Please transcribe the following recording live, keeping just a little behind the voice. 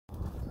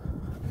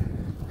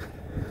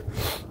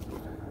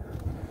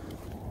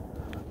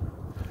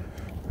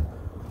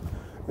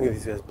Look at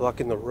these guys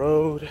blocking the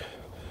road.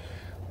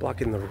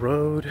 Blocking the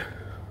road.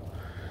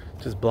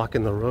 Just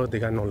blocking the road. They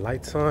got no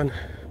lights on.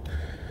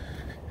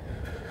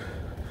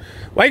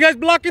 Why you guys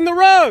blocking the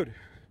road?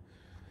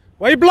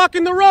 Why you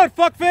blocking the road,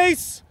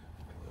 fuckface?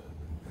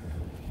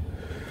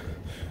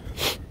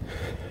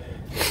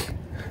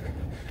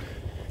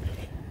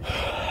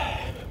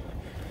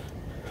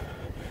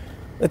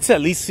 Let's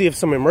at least see if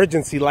some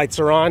emergency lights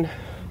are on.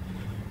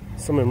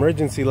 Some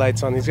emergency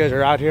lights on. These guys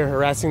are out here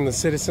harassing the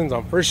citizens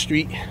on 1st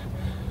Street.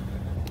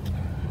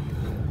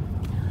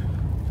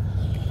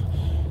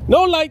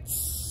 No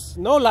lights.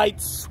 No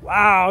lights.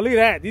 Wow, look at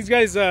that. These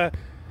guys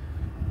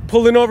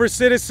pulling over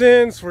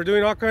citizens for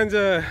doing all kinds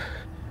of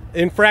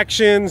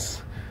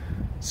infractions,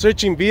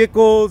 searching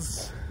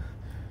vehicles.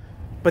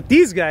 But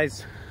these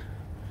guys,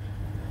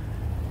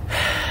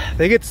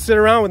 they get to sit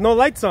around with no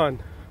lights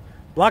on,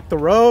 block the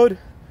road.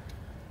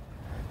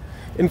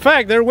 In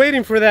fact, they're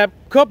waiting for that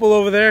couple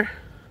over there,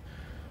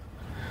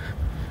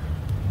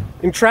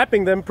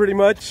 entrapping them pretty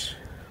much.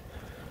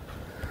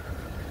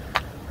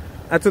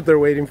 That's what they're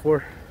waiting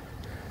for.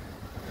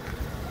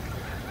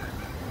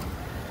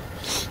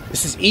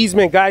 This is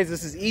easement, guys.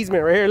 This is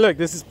easement right here. Look,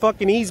 this is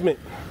fucking easement.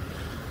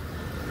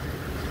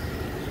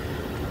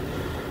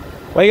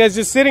 Why are you guys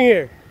just sitting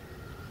here?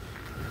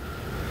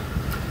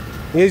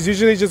 You guys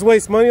usually just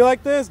waste money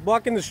like this,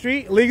 blocking the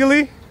street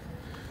illegally?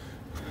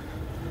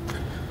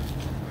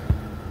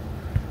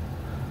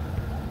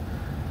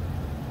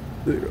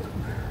 There you go.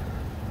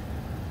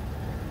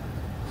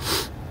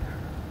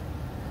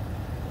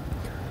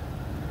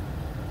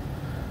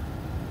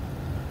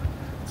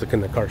 Let's look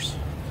in the cars.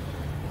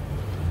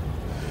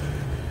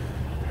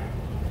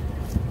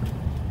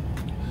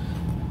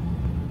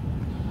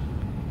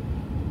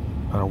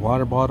 Got a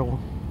water bottle.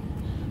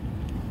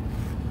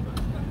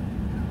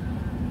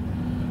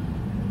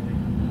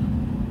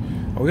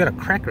 Oh, we got a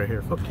crack right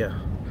here. Fuck yeah.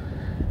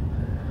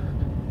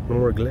 No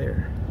more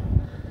glare.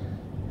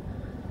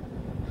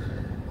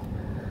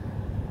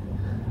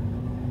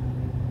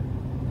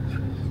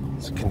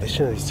 What's the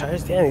condition of these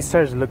tires? Damn, these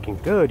tires are looking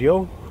good,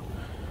 yo.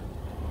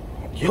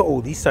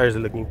 Yo, these tires are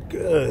looking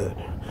good.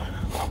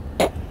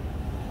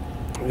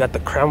 We got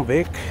the Crown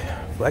Vic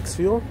Flex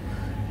Fuel,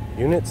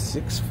 unit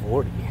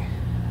 640.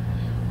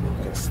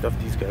 Look at the stuff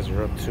these guys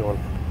are up to on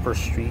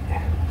 1st Street.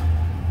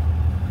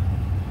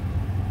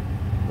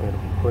 Look at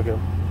them, look at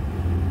them.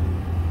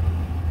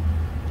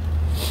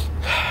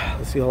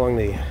 Let's see how long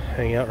they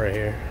hang out right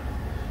here.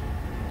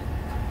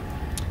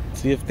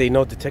 See if they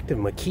know Detective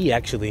McKee,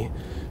 actually.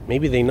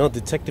 Maybe they know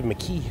Detective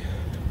McKee.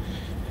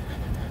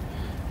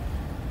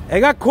 I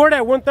got court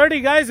at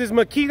 1:30, guys. Is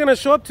McKee gonna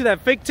show up to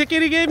that fake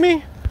ticket he gave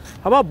me?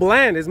 How about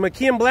Bland? Is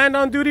McKee and Bland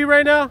on duty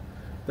right now?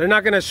 They're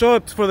not gonna show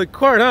up for the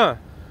court, huh?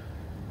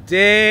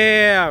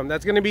 Damn,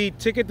 that's gonna be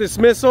ticket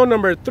dismissal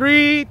number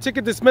 3,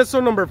 ticket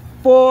dismissal number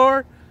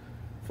 4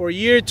 for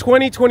year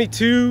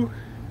 2022.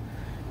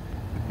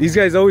 These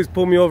guys always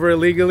pull me over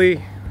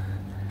illegally.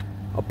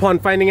 Upon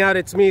finding out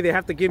it's me, they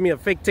have to give me a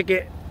fake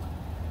ticket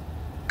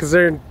because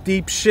they're in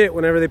deep shit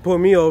whenever they pull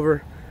me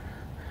over.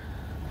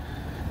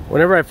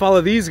 Whenever I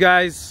follow these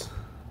guys,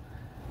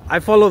 I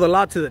follow the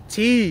law to the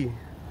T.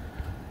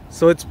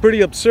 So it's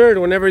pretty absurd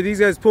whenever these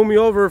guys pull me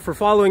over for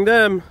following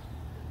them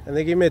and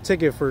they give me a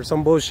ticket for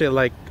some bullshit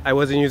like I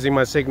wasn't using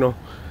my signal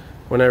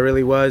when I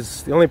really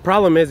was. The only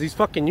problem is these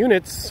fucking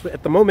units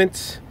at the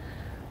moment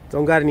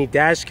don't got any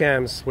dash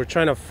cams. We're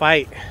trying to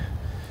fight.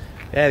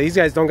 Yeah, these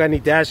guys don't got any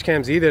dash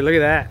cams either. Look at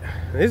that.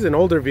 This is an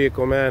older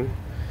vehicle, man.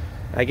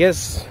 I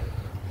guess,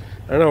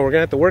 I don't know, we're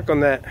gonna have to work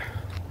on that.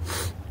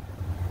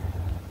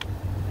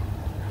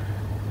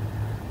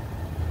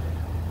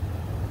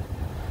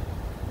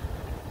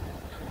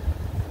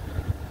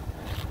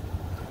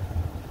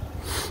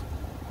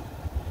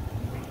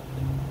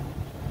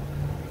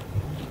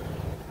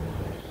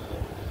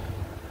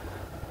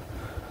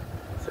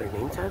 Is there a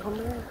name tag on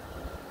there?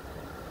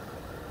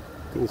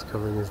 I think he's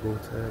covering his name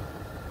tag.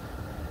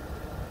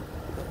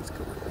 Yeah, he's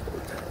covering his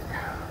name tag.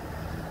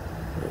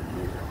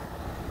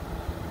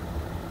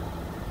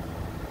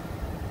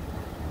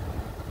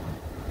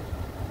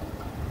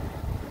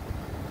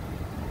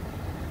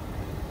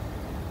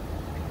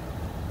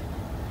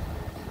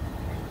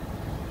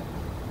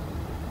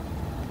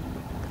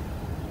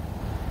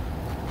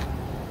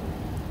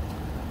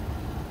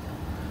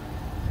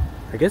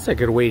 I guess I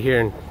could wait here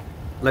and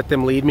let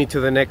them lead me to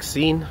the next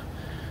scene.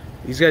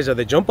 These guys are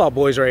the jump out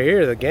boys right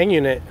here, the gang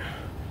unit.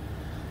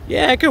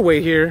 Yeah, I could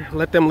wait here,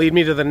 let them lead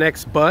me to the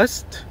next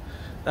bust.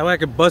 That way I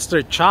could bust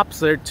their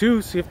chops there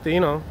too, see if they, you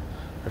know,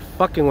 they're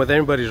fucking with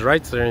everybody's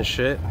rights there and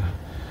shit.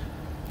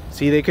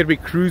 See, they could be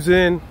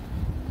cruising,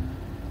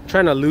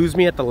 trying to lose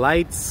me at the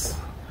lights,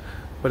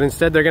 but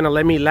instead they're gonna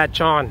let me latch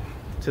on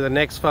to the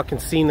next fucking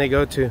scene they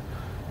go to,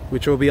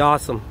 which will be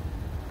awesome.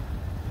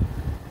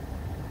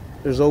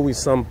 There's always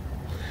some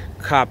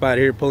cop out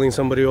here pulling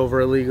somebody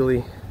over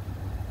illegally.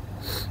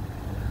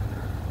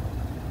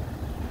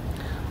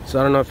 So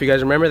I don't know if you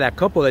guys remember that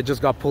couple that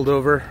just got pulled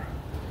over.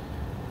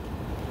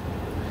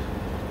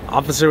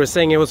 Officer was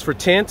saying it was for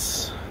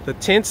tints. The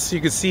tints,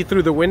 you could see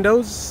through the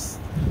windows.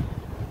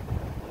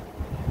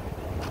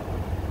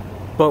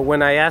 But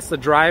when I asked the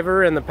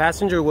driver and the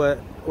passenger what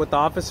the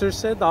officer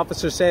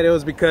said it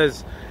was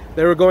because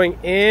they were going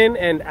in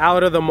and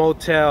out of the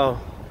motel.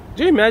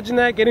 Do you imagine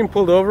that? Getting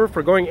pulled over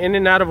for going in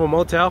and out of a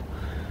motel?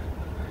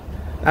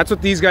 That's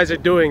what these guys are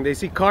doing. They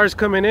see cars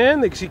coming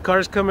in, they see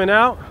cars coming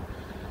out,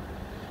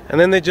 and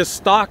then they just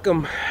stalk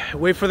them,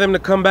 wait for them to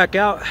come back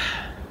out.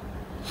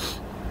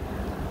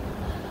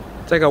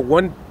 It's like a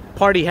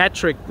one-party hat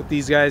trick with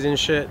these guys and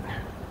shit.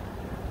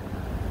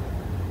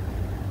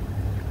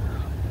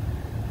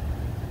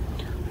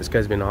 This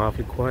guy's been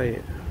awfully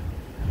quiet.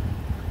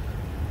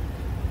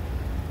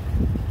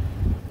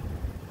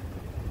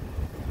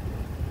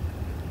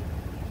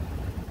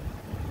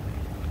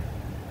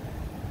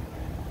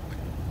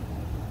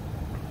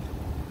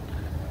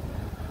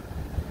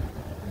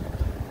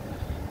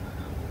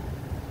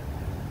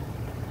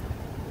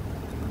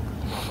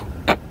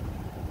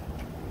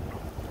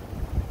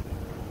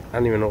 I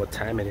don't even know what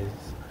time it is.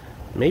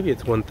 Maybe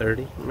it's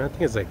 1:30. I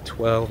think it's like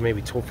 12,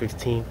 maybe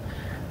 12:15.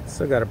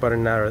 Still got about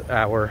an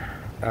hour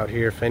out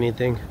here, if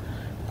anything.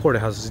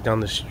 Courthouse is down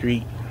the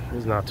street.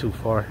 It's not too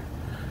far.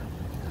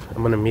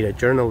 I'm gonna meet a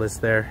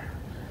journalist there.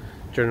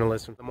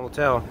 Journalist from the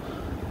motel.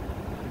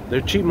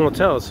 They're cheap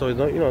motels, so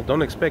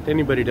don't expect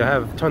anybody to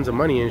have tons of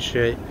money and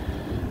shit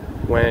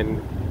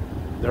when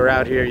they're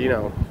out here,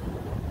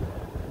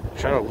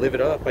 trying to live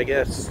it up, I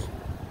guess.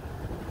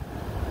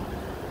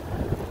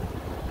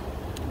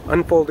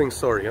 Unfolding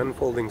story,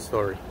 unfolding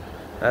story.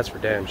 That's for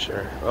damn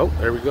sure. Oh,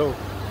 there we go.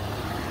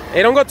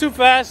 Hey, don't go too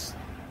fast.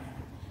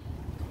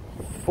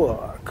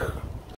 Fuck.